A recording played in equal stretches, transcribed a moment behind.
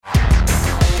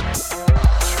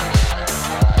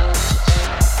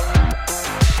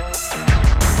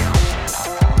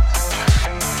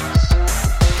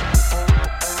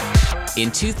In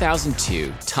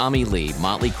 2002, Tommy Lee,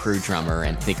 Motley Crue drummer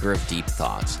and thinker of deep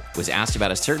thoughts, was asked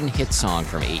about a certain hit song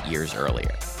from 8 years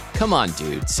earlier. "Come on,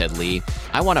 dude," said Lee.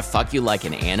 "I Want to Fuck You Like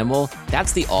an Animal?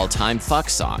 That's the all-time fuck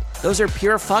song. Those are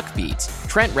pure fuck beats.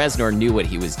 Trent Reznor knew what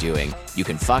he was doing. You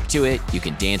can fuck to it, you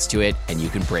can dance to it, and you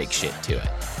can break shit to it."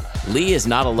 Lee is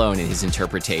not alone in his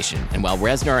interpretation, and while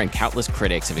Reznor and countless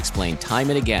critics have explained time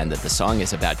and again that the song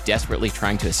is about desperately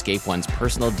trying to escape one's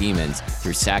personal demons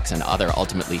through sex and other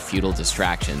ultimately futile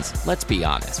distractions, let's be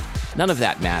honest. None of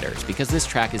that matters because this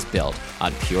track is built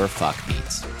on pure fuck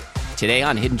beats. Today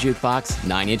on Hidden Jukebox,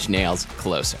 9 Inch Nails,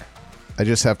 Closer. I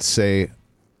just have to say,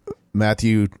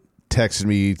 Matthew texted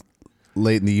me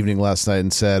late in the evening last night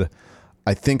and said,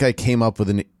 I think I came up with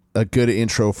a good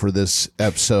intro for this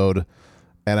episode.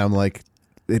 And I'm like,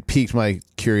 it piqued my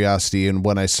curiosity. And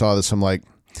when I saw this, I'm like,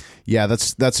 yeah,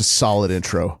 that's a solid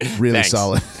intro. Really Thanks.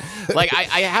 Solid. Like,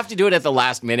 I have to do it at the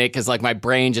last minute because, like, my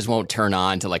brain just won't turn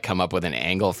on to, like, come up with an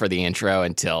angle for the intro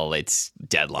until it's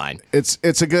deadline. It's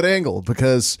a good angle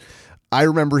because I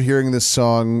remember hearing this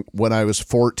song when I was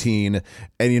 14.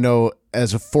 And, you know,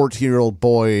 as a 14-year-old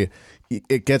boy,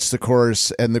 it gets the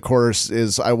chorus, and the chorus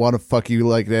is, "I want to fuck you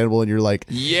like an animal," and you're like,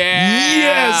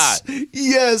 yeah!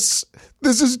 Yes!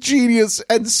 This is genius.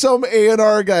 And some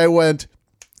A&R guy went,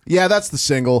 yeah, that's the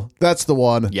single. That's the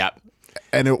one. Yep.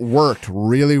 And it worked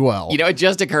really well. You know, it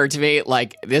just occurred to me,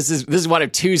 like, this is one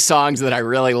of two songs that I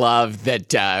really love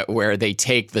that where they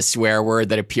take the swear word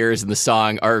that appears in the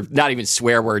song, or not even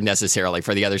swear word necessarily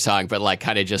for the other song, but like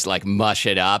kind of just like mush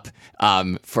it up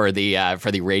for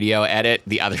the radio edit.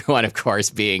 The other one, of course,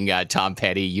 being Tom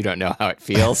Petty, "You Don't Know How It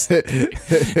Feels."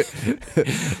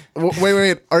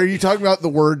 Wait. Are you talking about the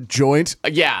word joint?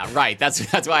 Yeah, right. That's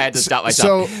why I had to stop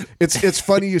myself. So it's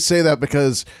funny you say that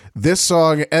because this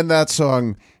song and that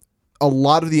song, a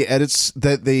lot of the edits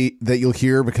that you'll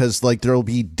hear, because like there'll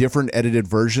be different edited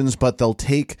versions, but they'll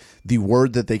take the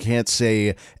word that they can't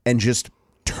say and just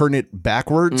turn it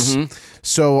backwards. Mm-hmm.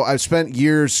 So I've spent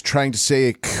years trying to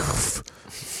say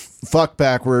fuck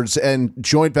backwards, and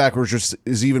joint backwards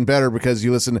is even better because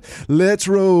you listen, "Let's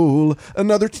roll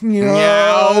another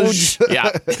Ouch.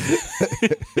 Yeah.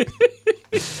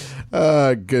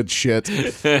 Good shit.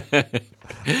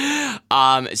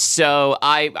 So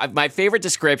my favorite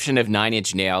description of 9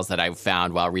 Inch Nails that I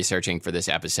found while researching for this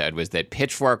episode was that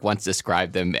Pitchfork once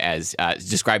described them as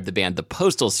described the band, the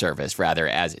Postal Service, rather,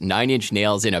 as 9 Inch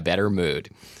Nails in a better mood.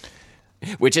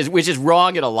 Which is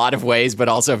wrong in a lot of ways, but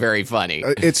also very funny.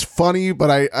 It's funny, but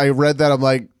I read that, I'm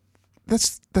like,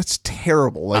 that's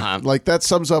terrible. Like that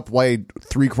sums up why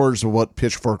 3/4 of what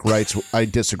Pitchfork writes I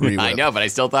disagree with. I know, but I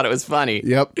still thought it was funny.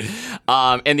 Yep.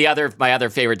 And my other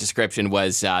favorite description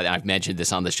was, and I've mentioned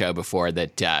this on the show before,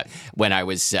 that when I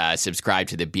was subscribed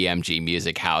to the BMG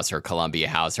Music House or Columbia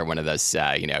House or one of those,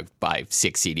 buy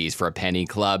 6 CDs for a penny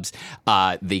clubs,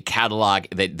 the catalog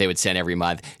that they would send every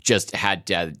month just had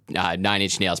 9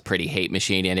 Inch Nails' Pretty Hate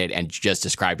Machine in it and just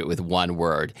described it with one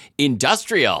word: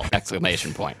 industrial! !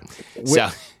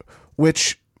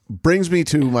 Which brings me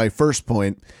to my first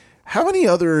point. How many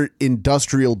other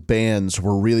industrial bands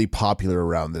were really popular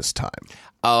around this time?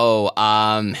 Oh,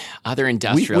 other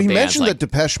industrial bands. We mentioned like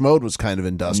that Depeche Mode was kind of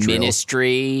industrial.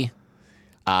 Ministry.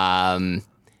 I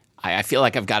feel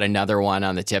like I've got another one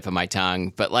on the tip of my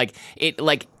tongue, but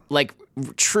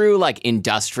true, like,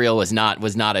 industrial was not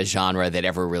a genre that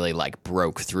ever really like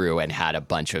broke through and had a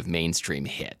bunch of mainstream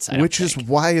hits. Which is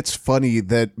why it's funny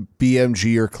that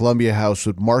BMG or Columbia House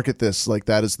would market this like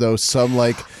that, as though some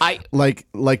like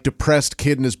depressed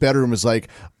kid in his bedroom is like,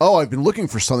 "Oh, I've been looking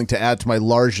for something to add to my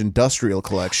large industrial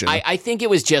collection." I think it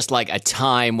was just like a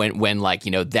time when like,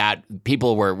 you know, that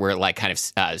people were like kind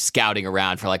of scouting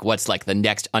around for like what's like the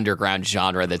next underground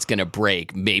genre that's going to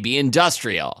break, maybe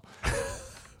industrial.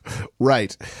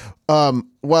 Right.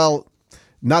 Well,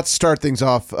 not to start things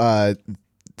off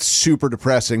super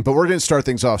depressing, but we're going to start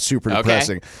things off super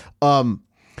depressing. You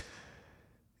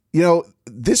know,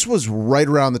 this was right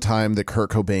around the time that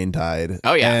Kurt Cobain died.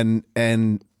 Oh, yeah.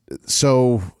 And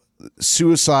so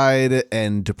suicide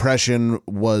and depression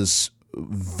was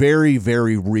very,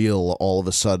 very real all of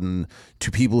a sudden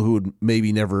to people who had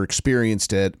maybe never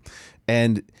experienced it.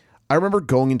 And I remember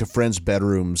going into friends'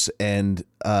 bedrooms and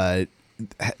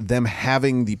them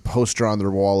having the poster on their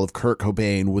wall of Kurt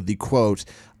Cobain with the quote,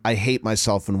 "I hate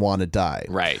myself and want to die."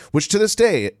 Right. Which to this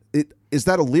day, is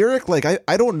that a lyric? Like,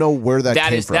 I don't know where that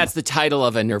came from. That's the title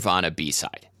of a Nirvana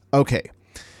B-side. Okay.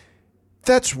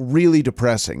 That's really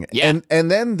depressing. Yeah. And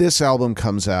then this album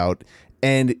comes out,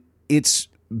 and it's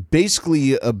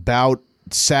basically about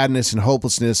sadness and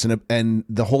hopelessness, and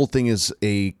the whole thing is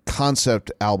a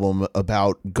concept album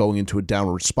about going into a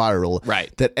downward spiral.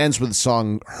 Right. That ends with the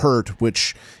song "Hurt,"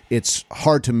 which it's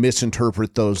hard to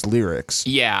misinterpret those lyrics.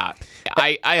 Yeah,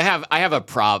 I have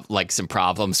some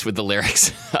problems with the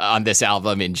lyrics on this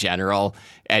album in general,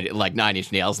 and like Nine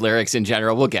Inch Nails lyrics in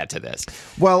general. We'll get to this.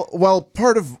 Well,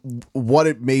 part of what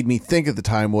it made me think at the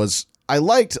time was I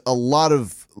liked a lot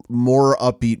of more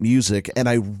upbeat music, and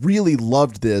I really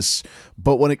loved this.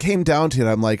 But when it came down to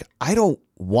it, I'm like, I don't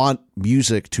want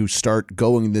music to start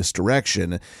going this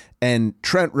direction. And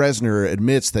Trent Reznor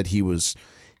admits that he was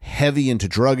heavy into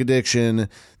drug addiction,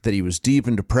 that he was deep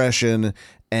in depression,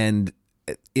 and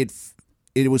it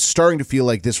was starting to feel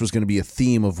like this was going to be a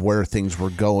theme of where things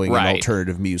were going in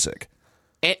alternative music.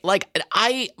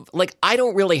 I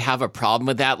don't really have a problem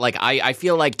with that. Like, I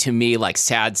feel like, to me, like,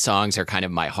 sad songs are kind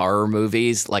of my horror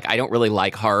movies. Like, I don't really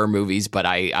like horror movies, but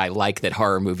I like that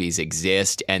horror movies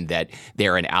exist and that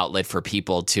they're an outlet for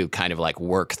people to kind of like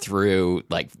work through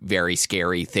like very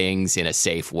scary things in a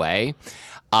safe way.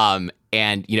 And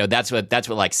that's what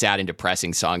like sad and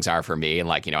depressing songs are for me. And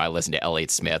like, I listen to Elliott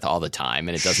Smith all the time,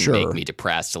 and it doesn't make me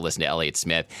depressed to listen to Elliott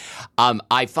Smith.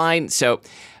 I find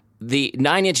the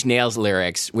Nine Inch Nails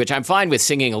lyrics, which I'm fine with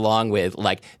singing along with,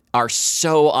 like, are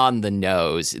so on the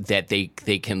nose that they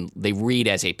read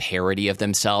as a parody of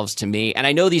themselves to me. And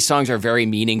I know these songs are very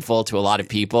meaningful to a lot of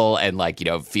people and like,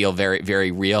 feel very,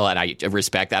 very real. And I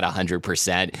respect that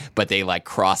 100%, but they like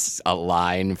cross a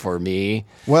line for me.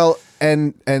 Well,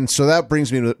 and so that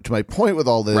brings me to my point with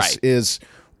all this is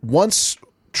once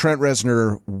Trent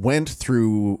Reznor went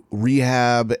through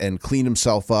rehab and cleaned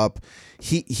himself up,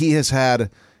 he has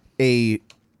had a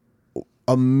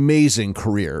amazing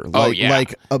career,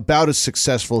 like about as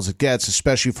successful as it gets,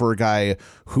 especially for a guy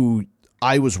who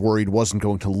I was worried wasn't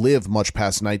going to live much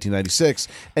past 1996.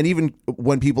 And even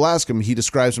when people ask him, he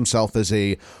describes himself as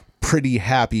a pretty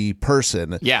happy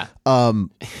person. Yeah.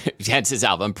 Hence his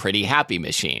album, Pretty Happy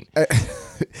Machine.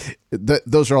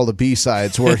 Those are all the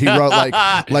B-sides where he wrote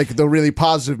like the really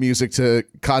positive music to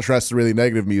contrast the really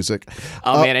negative music.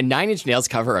 Oh, man, a Nine Inch Nails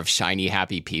cover of Shiny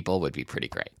Happy People would be pretty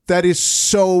great. That is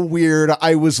so weird.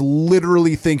 I was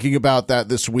literally thinking about that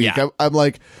this week. Yeah. I'm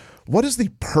like, what is the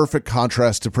perfect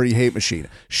contrast to Pretty Hate Machine?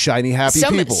 Shiny Happy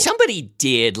People. Somebody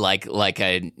did like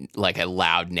a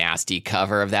loud, nasty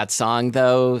cover of that song,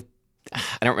 though.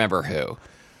 I don't remember who.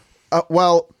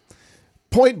 Well,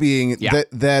 point being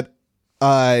that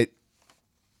I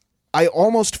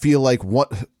almost feel like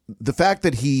the fact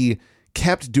that he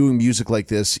kept doing music like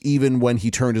this, even when he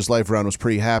turned his life around, was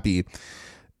pretty happy.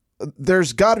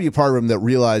 There's got to be a part of him that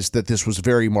realized that this was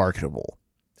very marketable.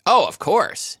 Oh, of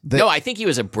course. No, I think he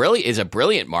was a brilliant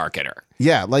marketer.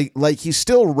 Yeah, like he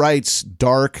still writes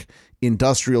dark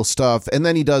industrial stuff, and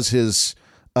then he does his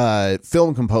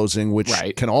film composing, which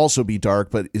can also be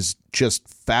dark, but is just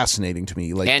fascinating to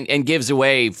me. Like, and gives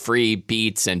away free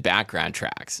beats and background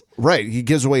tracks. Right, he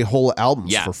gives away whole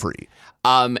albums for free.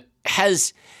 I'm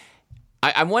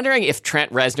wondering if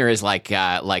Trent Reznor is like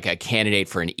a candidate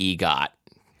for an EGOT,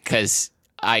 because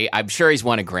I'm sure he's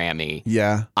won a Grammy.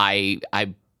 Yeah,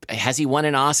 has he won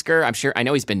an Oscar? I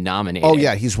know he's been nominated. Oh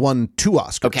yeah, he's won 2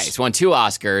 Oscars. Okay, he's won 2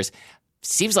 Oscars.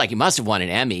 Seems like he must have won an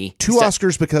Emmy. 2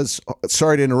 Oscars because,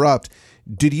 sorry to interrupt,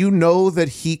 did you know that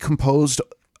he composed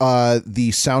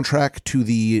the soundtrack to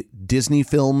the Disney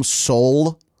film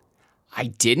Soul? I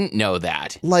didn't know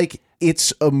that. Like,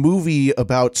 it's a movie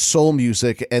about soul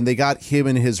music, and they got him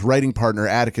and his writing partner,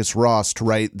 Atticus Ross, to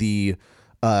write the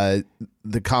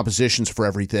compositions for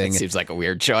everything. That seems like a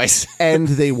weird choice. And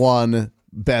they won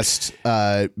best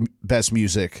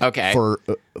music for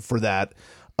that.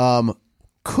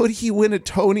 Could he win a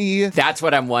Tony? That's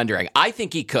what I'm wondering. I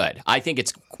think he could. I think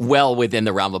it's well within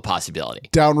the realm of possibility.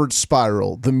 Downward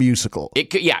Spiral, the musical.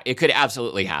 It could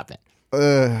absolutely happen.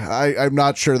 I'm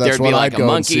not sure that's what I'd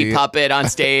go and see. There'd be like a monkey puppet on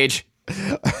stage.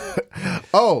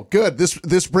 Oh, good.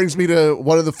 This brings me to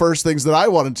one of the first things that I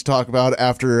wanted to talk about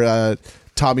after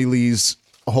Tommy Lee's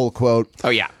whole quote.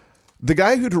 Oh, yeah. The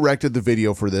guy who directed the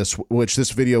video for this, which this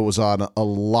video was on a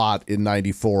lot in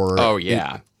 94. Oh,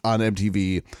 yeah. On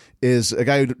MTV, is a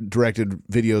guy who directed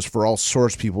videos for all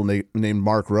sorts of people named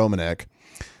Mark Romanek.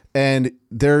 And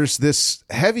there's this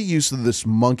heavy use of this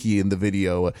monkey in the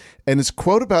video. And his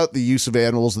quote about the use of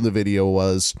animals in the video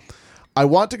was, "I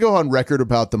want to go on record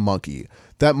about the monkey.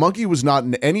 That monkey was not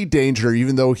in any danger,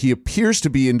 even though he appears to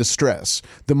be in distress.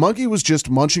 The monkey was just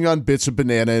munching on bits of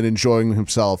banana and enjoying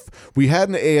himself. We had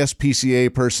an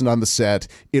ASPCA person on the set.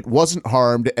 It wasn't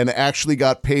harmed and actually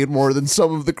got paid more than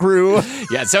some of the crew."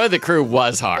 Yeah, some of the crew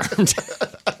was harmed.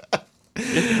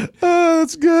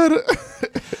 That's good.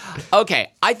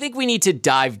 Okay, I think we need to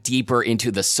dive deeper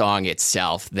into the song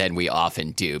itself than we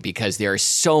often do because there's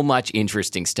so much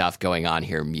interesting stuff going on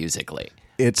here musically.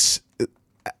 It's,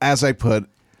 as I put,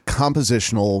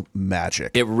 compositional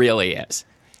magic. It really is.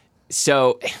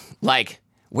 So, like,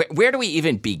 where do we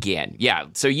even begin? Yeah,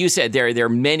 so you said there are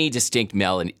many distinct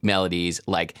melodies.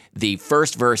 Like, the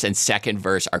first verse and second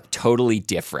verse are totally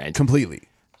different. Completely.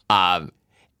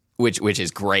 Which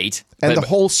is great. And the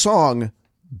whole song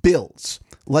builds.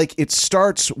 Like, it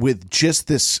starts with just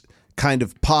this kind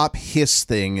of pop hiss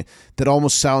thing that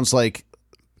almost sounds like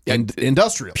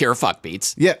industrial. Pure fuck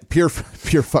beats. Yeah, pure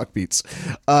fuck beats.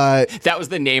 That was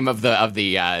the name of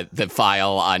the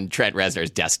file on Trent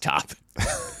Reznor's desktop.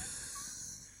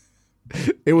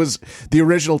 It was the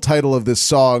original title of this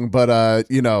song, but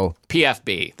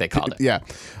PFB, they called it. Yeah.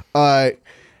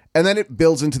 And then it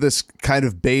builds into this kind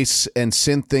of bass and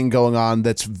synth thing going on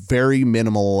that's very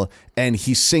minimal, and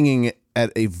he's singing at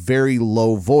a very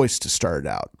low voice to start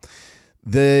out.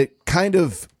 The kind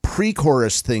of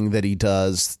pre-chorus thing that he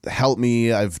does, "Help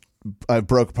me, I've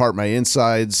broke apart my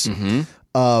insides,"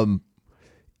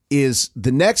 is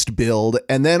the next build,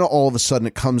 and then all of a sudden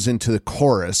it comes into the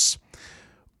chorus,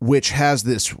 which has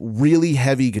this really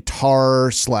heavy guitar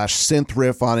 / synth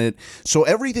riff on it. So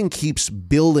everything keeps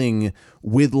building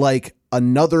with like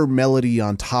another melody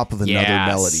on top of another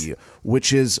melody,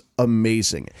 which is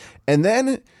amazing. And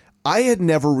then I had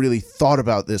never really thought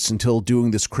about this until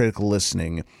doing this critical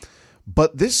listening,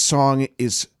 but this song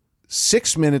is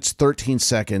 6 minutes, 13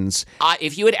 seconds.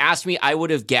 If you had asked me, I would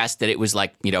have guessed that it was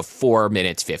 4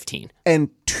 minutes, 15. And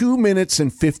 2 minutes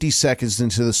and 50 seconds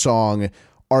into the song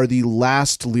are the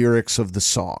last lyrics of the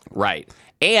song. Right.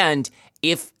 And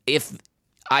if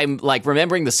I'm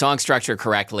remembering the song structure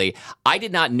correctly, I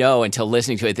did not know until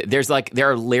listening to it that there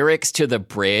are lyrics to the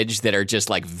bridge that are just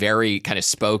very kind of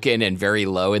spoken and very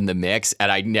low in the mix, and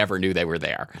I never knew they were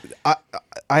there.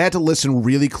 I had to listen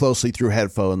really closely through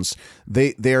headphones.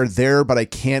 They are there, but I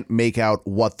can't make out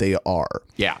what they are.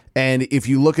 Yeah. And if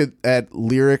you look at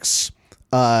lyrics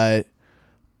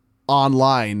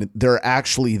online, they're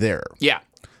actually there. Yeah.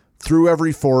 Through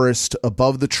every forest,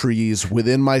 above the trees,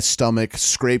 within my stomach,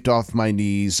 scraped off my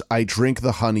knees, I drink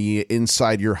the honey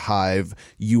inside your hive.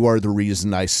 You are the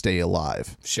reason I stay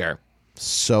alive. Sure.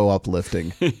 So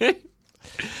uplifting.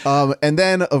 And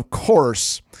then, of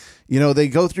course, they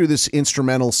go through this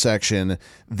instrumental section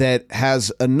that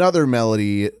has another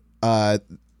melody, bump,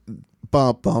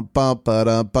 bump, bump,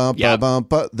 ba-dum, bump,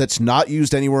 bump, that's not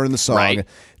used anywhere in the song, right,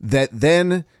 that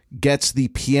then gets the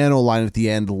piano line at the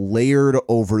end layered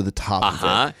over the top of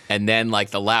it. And then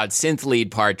the loud synth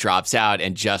lead part drops out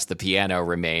and just the piano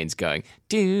remains going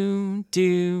doom,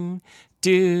 doom,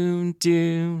 doom,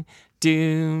 doom,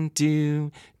 doom,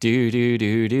 doom, doo, doo,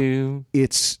 doo, doo.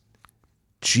 It's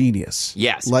genius.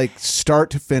 Yes. Start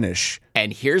to finish.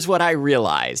 And here's what I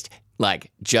realized,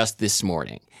 just this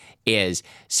morning.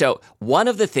 So one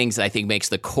of the things that I think makes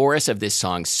the chorus of this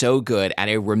song so good, and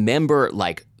I remember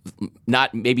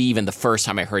not maybe even the first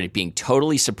time I heard it being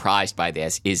totally surprised by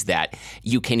this, is that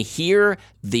you can hear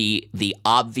the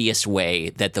obvious way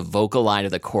that the vocal line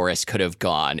of the chorus could have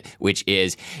gone, which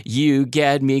is, "You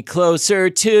get me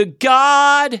closer to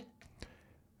God,"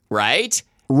 right?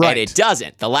 Right. And it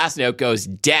doesn't. The last note goes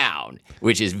down,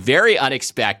 which is very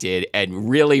unexpected and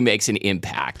really makes an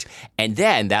impact. And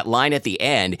then that line at the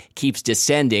end keeps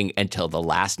descending until the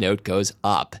last note goes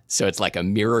up. So it's like a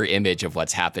mirror image of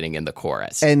what's happening in the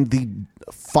chorus. And the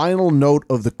final note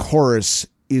of the chorus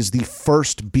is the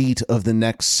first beat of the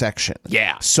next section.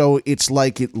 Yeah. So it's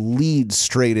like it leads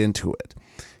straight into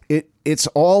it. It's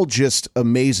all just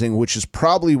amazing, which is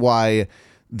probably why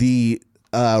the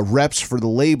reps for the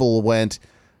label went,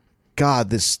 God,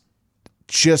 this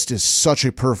just is such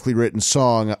a perfectly written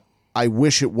song. I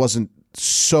wish it wasn't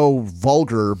so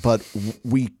vulgar, but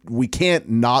we can't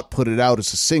not put it out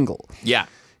as a single. Yeah.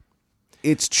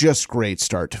 It's just great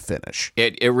start to finish.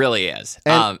 It really is.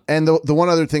 And the one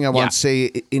other thing I want to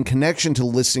say in connection to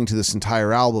listening to this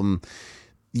entire album,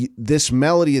 this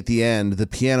melody at the end, the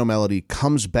piano melody,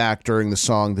 comes back during the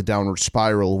song The Downward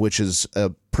Spiral, which is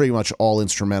a pretty much all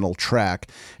instrumental track.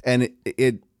 And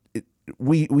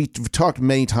we've talked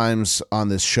many times on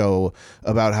this show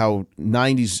about how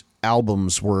 90s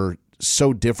albums were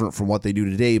so different from what they do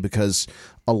today, because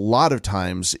a lot of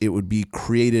times it would be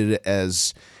created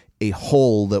as a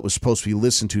whole that was supposed to be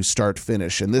listened to start to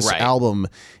finish. And this album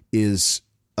is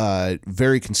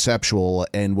very conceptual,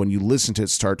 and when you listen to it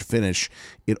start to finish,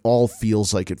 it all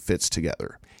feels like it fits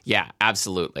together. Yeah,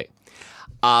 absolutely.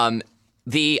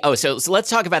 So let's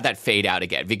talk about that fade out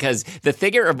again, because the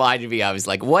thing it reminded me of is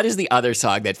like, what is the other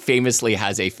song that famously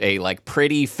has a like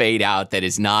pretty fade out that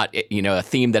is not, a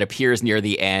theme that appears near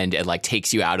the end and like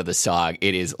takes you out of the song?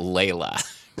 It is Layla.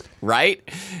 Right?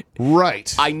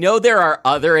 Right. I know there are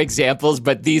other examples,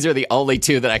 but these are the only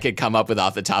two that I could come up with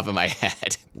off the top of my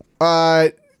head.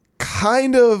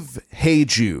 Kind of Hey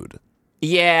Jude.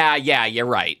 Yeah, you're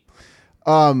right.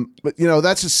 But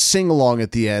that's a sing along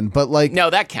at the end. But like,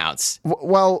 no, that counts.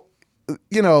 Well,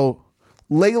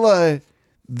 Layla,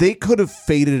 they could have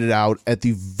faded it out at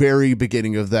the very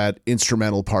beginning of that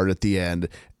instrumental part at the end,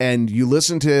 and you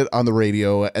listen to it on the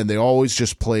radio, and they always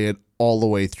just play it all the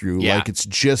way through, like it's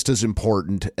just as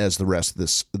important as the rest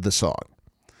of the song.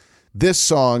 This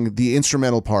song, the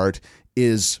instrumental part,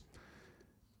 is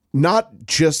not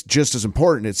just as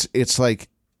important. It's like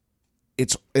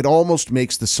it almost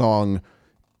makes the song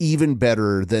even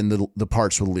better than the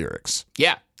parts with lyrics.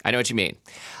 Yeah, I know what you mean.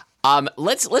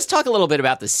 Let's talk a little bit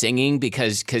about the singing,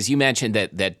 because you mentioned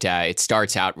that it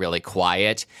starts out really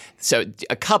quiet. So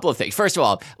a couple of things. First of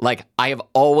all, like, I have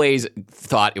always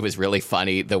thought it was really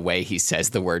funny the way he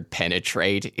says the word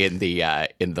penetrate in the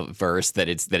verse, that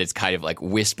it's kind of like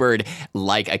whispered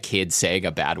like a kid saying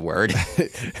a bad word.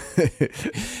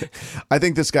 I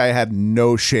think this guy had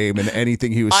no shame in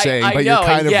anything he was saying, but you're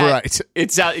kind of right.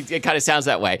 It kind of sounds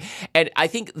that way. And I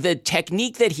think the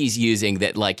technique that he's using,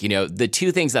 that like, the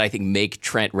two things that I think make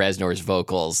Trent Reznor's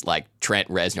vocals like Trent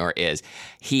Reznor is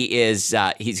he's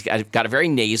got a very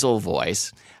nasal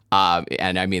voice.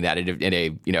 And I mean that in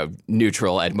a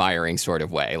neutral, admiring sort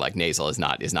of way. Like, nasal is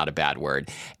not a bad word.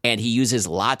 And he uses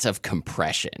lots of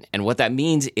compression. And what that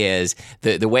means is,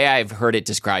 the way I've heard it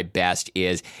described best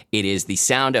is, it is the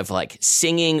sound of like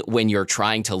singing when you're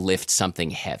trying to lift something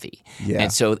heavy. Yeah.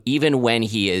 And so even when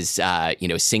he is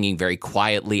singing very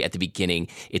quietly at the beginning,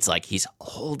 it's like he's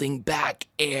holding back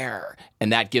air,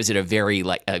 and that gives it a very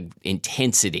like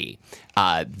intensity.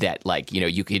 That like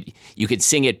you could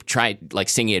sing it, try like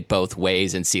singing it both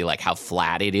ways and see like how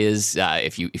flat it is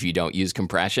if you don't use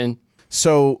compression.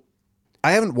 So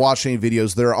I haven't watched any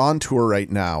videos. They're on tour right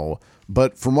now,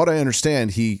 but from what I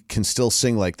understand, he can still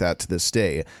sing like that to this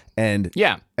day. And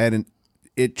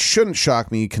it shouldn't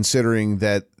shock me, considering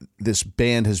that this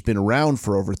band has been around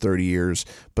for over 30 years.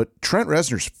 But Trent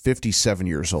Reznor's 57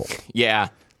 years old. Yeah,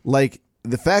 like,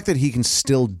 the fact that he can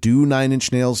still do Nine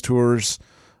Inch Nails tours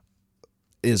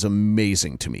is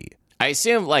amazing to me. I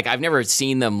assume, like, I've never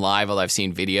seen them live, although I've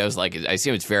seen videos. Like, I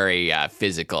assume it's very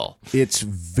physical. It's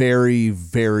very,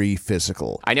 very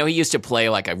physical. I know he used to play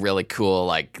like a really cool,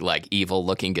 like evil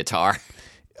looking guitar.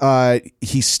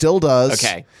 He still does.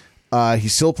 Okay. He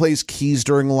still plays keys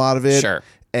during a lot of it. Sure.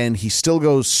 And he still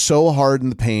goes so hard in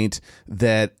the paint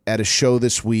that at a show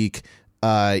this week,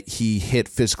 he hit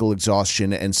physical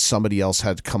exhaustion, and somebody else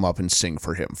had to come up and sing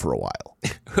for him for a while.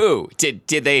 Who did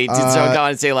someone go on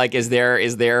and say, like, is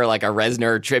there like a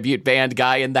Reznor tribute band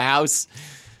guy in the house?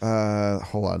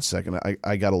 Hold on a second.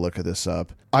 I got to look at this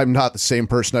up. I'm not the same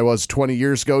person I was 20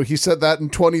 years ago. He said that in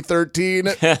 2013.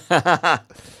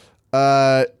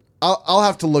 I'll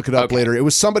have to look it up later. It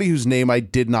was somebody whose name I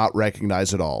did not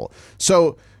recognize at all.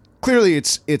 So clearly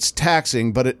it's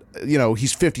taxing, but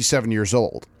he's 57 years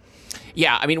old.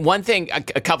 Yeah, I mean, a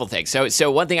couple things.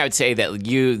 So one thing I would say that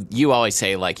you always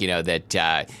say, like,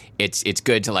 that it's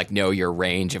good to like know your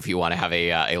range if you want to have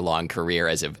a long career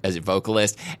as a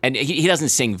vocalist. And he doesn't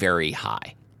sing very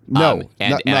high. No,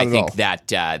 and not I at think all.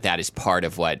 that is part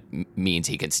of what means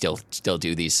he can still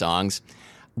do these songs.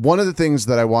 One of the things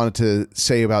that I wanted to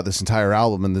say about this entire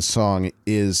album and this song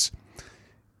is,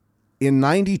 in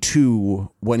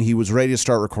 '92, when he was ready to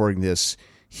start recording this,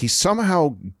 he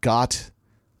somehow got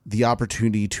the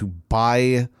opportunity to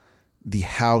buy the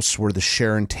house where the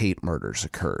Sharon Tate murders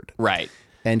occurred. Right.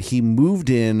 And he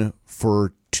moved in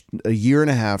for a year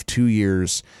and a half, 2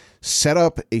 years, set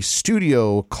up a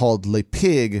studio called Le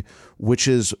Pig, which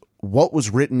is what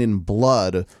was written in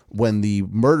blood when the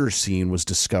murder scene was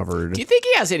discovered. Do you think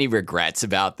he has any regrets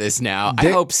about this now? I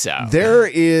hope so. There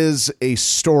is a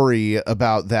story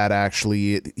about that,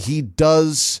 actually. He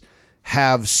does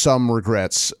have some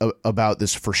regrets about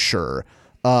this for sure.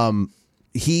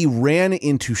 He ran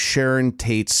into Sharon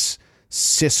Tate's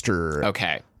sister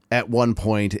at one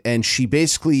point, and she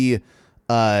basically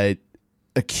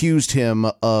accused him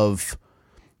of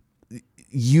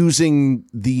using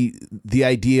the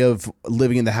idea of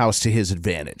living in the house to his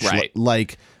advantage, right?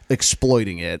 Like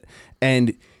exploiting it.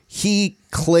 And he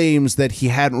claims that he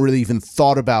hadn't really even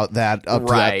thought about that up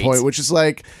to that point, which is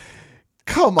like,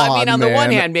 come on, I mean, on man. the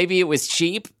one hand, maybe it was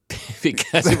cheap.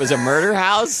 because it was a murder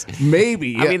house.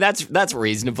 Maybe. I mean, that's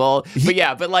reasonable.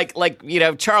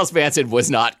 But Charles Manson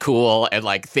was not cool, and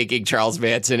like thinking Charles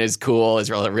Manson is cool is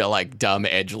a real like dumb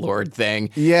edgelord thing.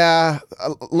 Yeah,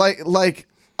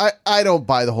 I don't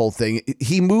buy the whole thing.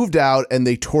 He moved out and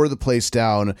they tore the place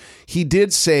down. He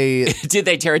did say... Did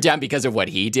they tear it down because of what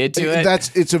he did to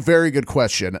it? It's a very good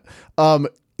question.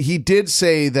 He did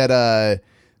say that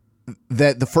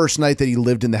that the first night that he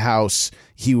lived in the house,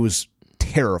 he was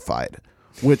terrified,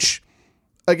 which,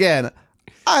 again,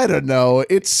 I don't know.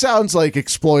 It sounds like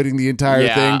exploiting the entire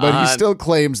thing, but he still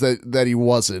claims that he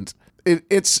wasn't.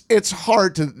 It's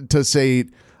hard to say,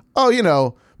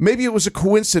 maybe it was a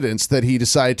coincidence that he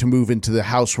decided to move into the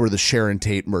house where the Sharon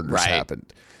Tate murders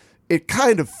happened. It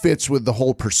kind of fits with the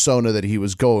whole persona that he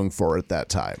was going for at that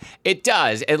time. It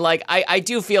does. And like, I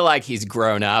do feel like he's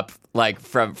grown up like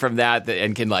from that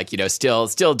and can like,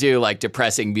 still do like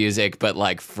depressing music, but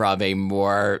like from a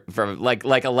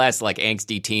less like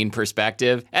angsty teen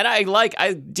perspective. And I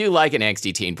do like an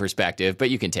angsty teen perspective, but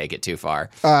you can take it too far.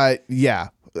 Yeah.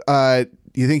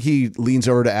 You think he leans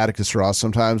over to Atticus Ross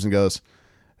sometimes and goes,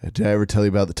 "Did I ever tell you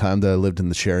about the time that I lived in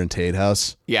the Sharon Tate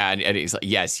house?" Yeah, and he's like,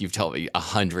 "Yes, you've told me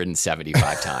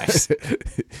 175 times."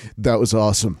 That was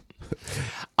awesome.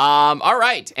 All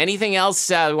right. Anything else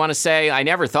you want to say? I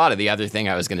never thought of the other thing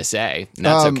I was going to say. And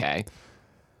that's okay.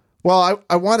 Well,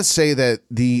 I want to say that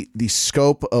the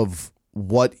scope of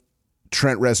what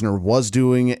Trent Reznor was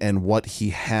doing and what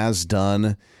he has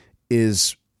done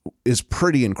is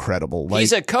pretty incredible. Like,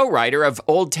 he's a co-writer of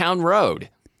Old Town Road.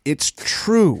 It's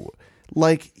true.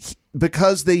 Like,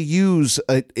 because they use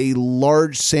a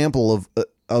large sample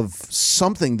of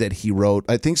something that he wrote,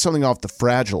 I think something off The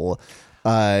Fragile,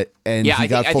 and I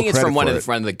think it's from one of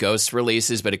the Ghost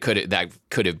releases, but that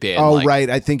could have been. Oh, right,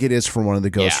 I think it is from one of the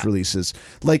Ghost releases,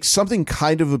 like something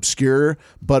kind of obscure,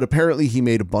 but apparently he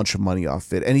made a bunch of money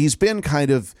off it, and he's been kind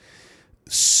of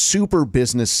super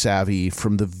business savvy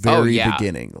from the very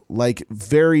beginning, like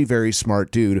very, very smart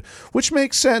dude, which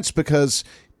makes sense because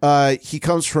he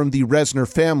comes from the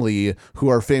Reznor family, who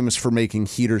are famous for making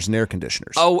heaters and air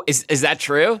conditioners. Oh, is that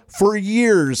true? For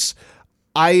years,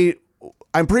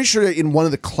 I'm pretty sure in one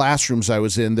of the classrooms I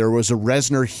was in, there was a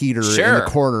Reznor heater in the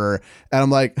corner, and I'm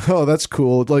like, oh, that's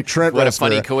cool. Like Trent Reznor. What a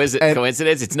funny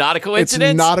coincidence. It's not a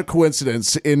coincidence? It's not a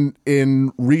coincidence.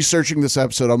 In researching this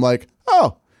episode, I'm like,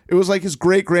 oh, it was like his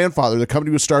great-grandfather. The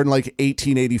company was started in like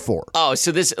 1884. Oh,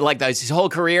 so this his whole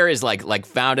career is like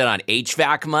founded on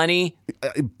HVAC money?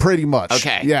 Pretty much.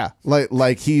 Okay. Yeah.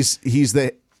 Like he's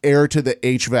the heir to the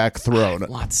HVAC throne. I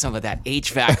want some of that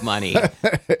HVAC money.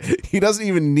 He doesn't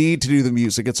even need to do the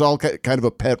music. It's all kind of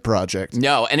a pet project.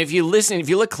 No, and if you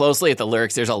look closely at the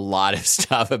lyrics, there's a lot of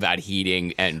stuff about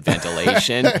heating and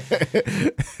ventilation.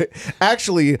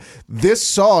 Actually, this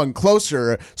song,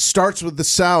 Closer, starts with the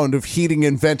sound of heating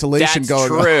and ventilation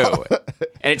going on. That's true.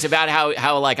 And it's about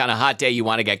how like on a hot day you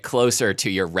want to get closer to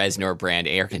your Reznor brand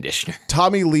air conditioner.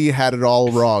 Tommy Lee had it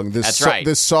all wrong. That's right.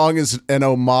 This song is an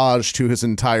homage to his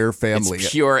entire family.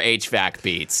 It's pure HVAC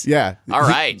beats. Yeah. All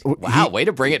right. Wow. Way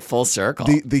to bring it full circle.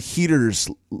 The heaters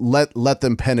let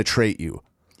them penetrate you.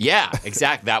 Yeah,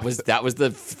 exactly. That was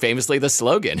famously the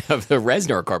slogan of the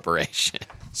Reznor Corporation.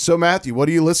 So, Matthew, what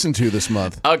do you listen to this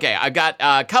month? Okay, I've got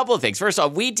a couple of things. First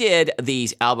off, we did the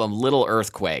album Little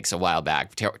Earthquakes a while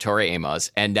back, Tori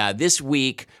Amos. And this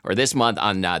month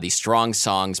on the Strong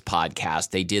Songs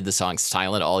podcast, they did the song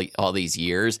Silent all these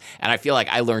years. And I feel like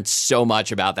I learned so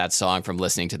much about that song from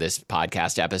listening to this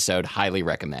podcast episode. Highly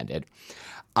recommended.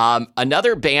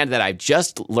 Another band that I've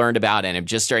just learned about and I'm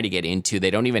just starting to get into,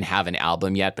 they don't even have an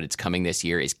album yet, but it's coming this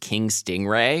year, is King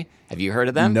Stingray. Have you heard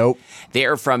of them? Nope. They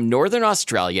are from Northern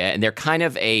Australia, and they're kind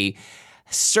of a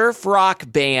surf rock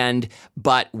band,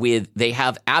 but they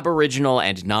have Aboriginal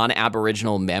and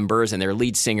non-Aboriginal members, and their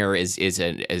lead singer is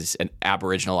an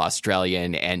Aboriginal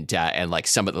Australian, and like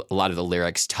a lot of the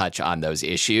lyrics touch on those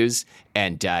issues,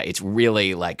 and it's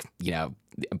really like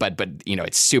but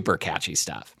it's super catchy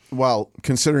stuff. Well,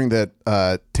 considering that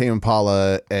Tame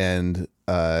Impala and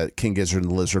King Gizzard and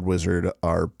the Lizard Wizard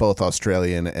are both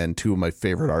Australian and two of my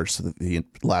favorite artists of the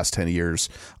last 10 years,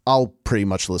 I'll pretty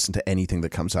much listen to anything that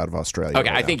comes out of Australia. Okay,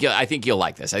 I think you'll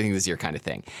like this. I think this is your kind of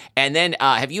thing. And then,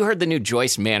 have you heard the new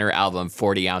Joyce Manor album,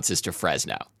 40 Ounces to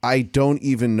Fresno? I don't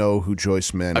even know who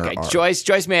Joyce Manor are.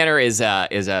 Joyce Manor is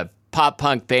a pop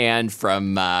punk band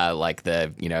from like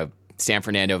the San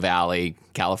Fernando Valley,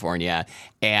 California,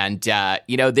 and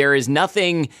there is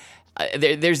nothing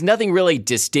there's nothing really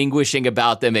distinguishing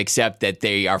about them except that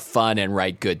they are fun and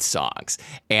write good songs.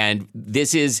 And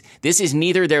this is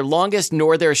neither their longest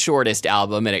nor their shortest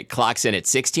album, and it clocks in at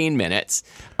 16 minutes.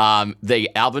 The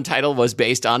album title was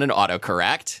based on an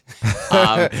autocorrect,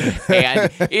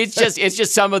 and it's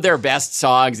just some of their best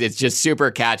songs. It's just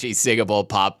super catchy, singable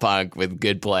pop punk with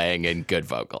good playing and good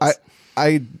vocals.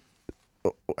 I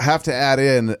have to add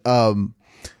in,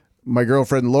 my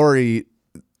girlfriend Lori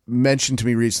mentioned to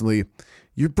me recently,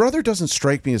 your brother doesn't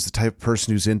strike me as the type of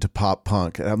person who's into pop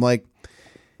punk. And I'm like,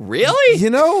 really? You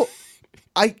know,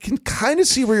 I can kind of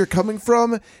see where you're coming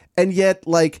from. And yet,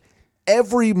 like,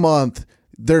 every month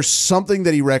there's something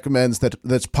that he recommends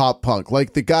that's pop punk.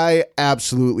 Like, the guy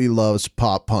absolutely loves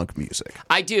pop punk music.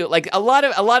 I do. Like a lot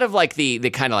of like the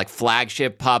kind of like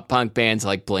flagship pop punk bands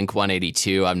like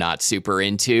Blink-182 I'm not super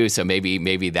into, so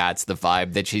maybe that's the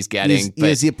vibe that she's getting.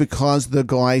 Is it because the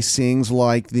guy sings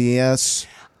like this?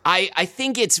 I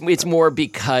think it's more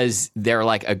because they're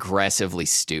like aggressively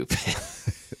stupid.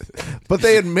 But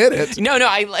they admit it. No,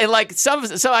 I like some.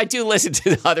 So I do listen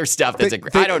to the other stuff. I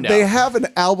don't know. They have an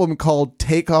album called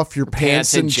 "Take Off Your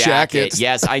Pants and Jacket."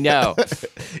 Yes, I know.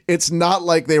 It's not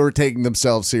like they were taking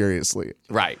themselves seriously.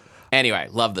 Right. Anyway,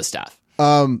 love the stuff.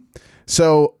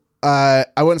 So I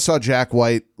went and saw Jack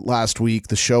White last week.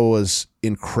 The show was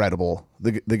incredible.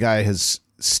 The guy has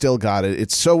still got it.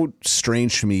 It's so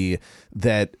strange to me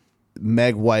that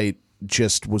Meg White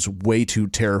just was way too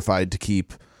terrified to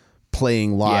keep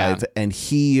playing live, and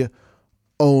he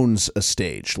owns a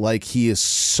stage. Like, he is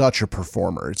such a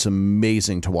performer. It's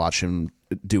amazing to watch him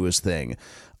do his thing.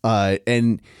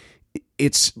 And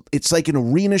it's like an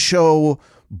arena show,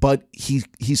 but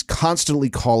he's constantly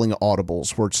calling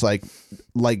audibles where it's like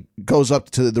goes up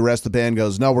to the rest of the band,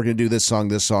 goes, no, we're gonna do this song,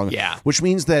 which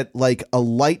means that like a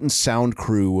light and sound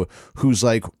crew who's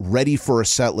like ready for a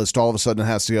set list all of a sudden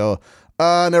has to go,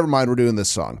 never mind, we're doing this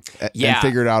song, and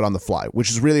figure it out on the fly,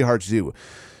 which is really hard to do.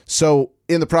 So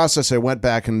in the process, I went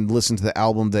back and listened to the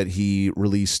album that he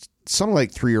released something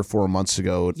like 3 or 4 months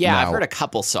ago. Yeah, I've heard a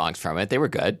couple songs from it. They were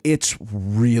good. It's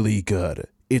really good.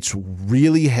 It's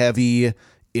really heavy.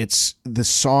 It's the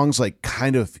songs like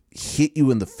kind of hit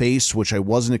you in the face, which I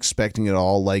wasn't expecting at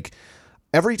all. Like,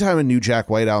 every time a new Jack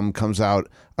White album comes out,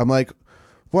 I'm like,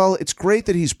 well, it's great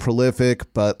that he's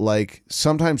prolific, but like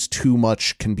sometimes too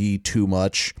much can be too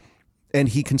much, and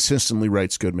he consistently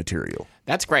writes good material.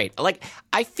 That's great. Like,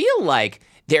 I feel like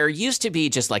there used to be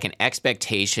just like an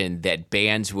expectation that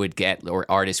bands would get, or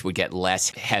artists would get, less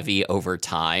heavy over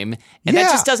time, and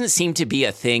that just doesn't seem to be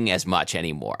a thing as much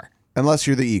anymore. Unless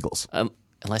you're the Eagles.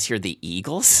 Unless you're the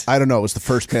Eagles? I don't know. It was the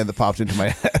first band that popped into my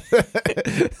head.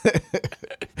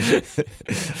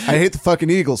 I hate the fucking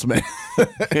Eagles, man.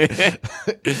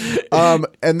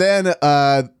 And then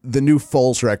the new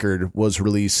Foles record was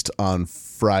released on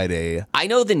Friday. I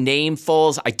know the name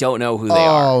Foles. I don't know who they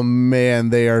are. Oh,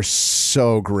 man. They are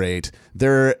so great.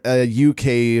 They're a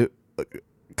UK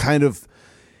kind of...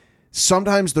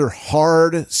 Sometimes they're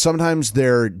hard. Sometimes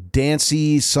they're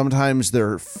dancey. Sometimes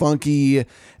they're funky.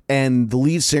 And the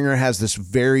lead singer has this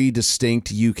very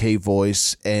distinct UK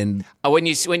voice. And when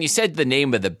you said the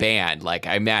name of the band, like,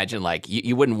 I imagine like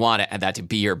you wouldn't want that to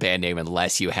be your band name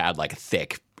unless you had like a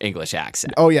thick English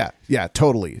accent. Oh yeah,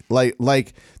 totally.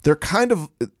 Like they're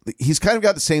he's kind of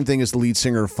got the same thing as the lead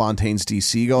singer of Fontaine's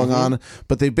DC going on,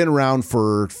 but they've been around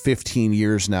for 15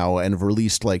 years now and have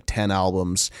released like 10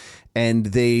 albums.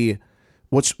 And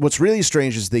what's really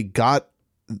strange is they got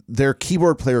their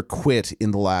keyboard player quit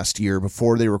in the last year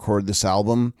before they recorded this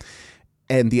album,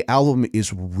 and the album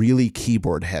is really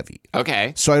keyboard heavy.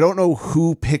 Okay. So I don't know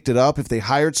who picked it up, if they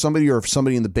hired somebody or if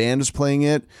somebody in the band is playing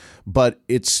it, but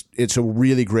it's a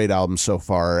really great album so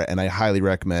far, and I highly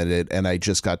recommend it, and I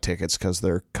just got tickets because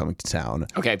they're coming to town.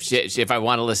 Okay. If I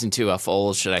want to listen to a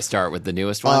Foles, should I start with the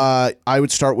newest one? I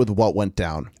would start with What Went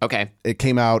Down. Okay. It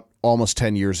came out almost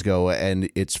 10 years ago, and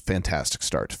it's fantastic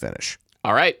start to finish.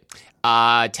 All right.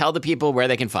 Tell the people where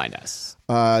they can find us.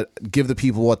 Give the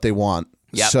people what they want.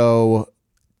 Yep. So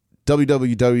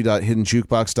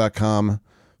www.hiddenjukebox.com,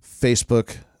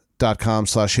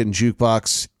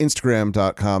 facebook.com/hiddenjukebox,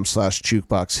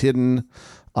 instagram.com/jukeboxhidden,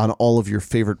 on all of your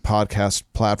favorite podcast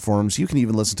platforms. You can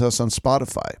even listen to us on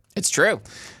Spotify. It's true.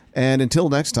 And until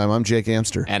next time, I'm Jake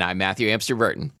Amster. And I'm Matthew Amster Burton.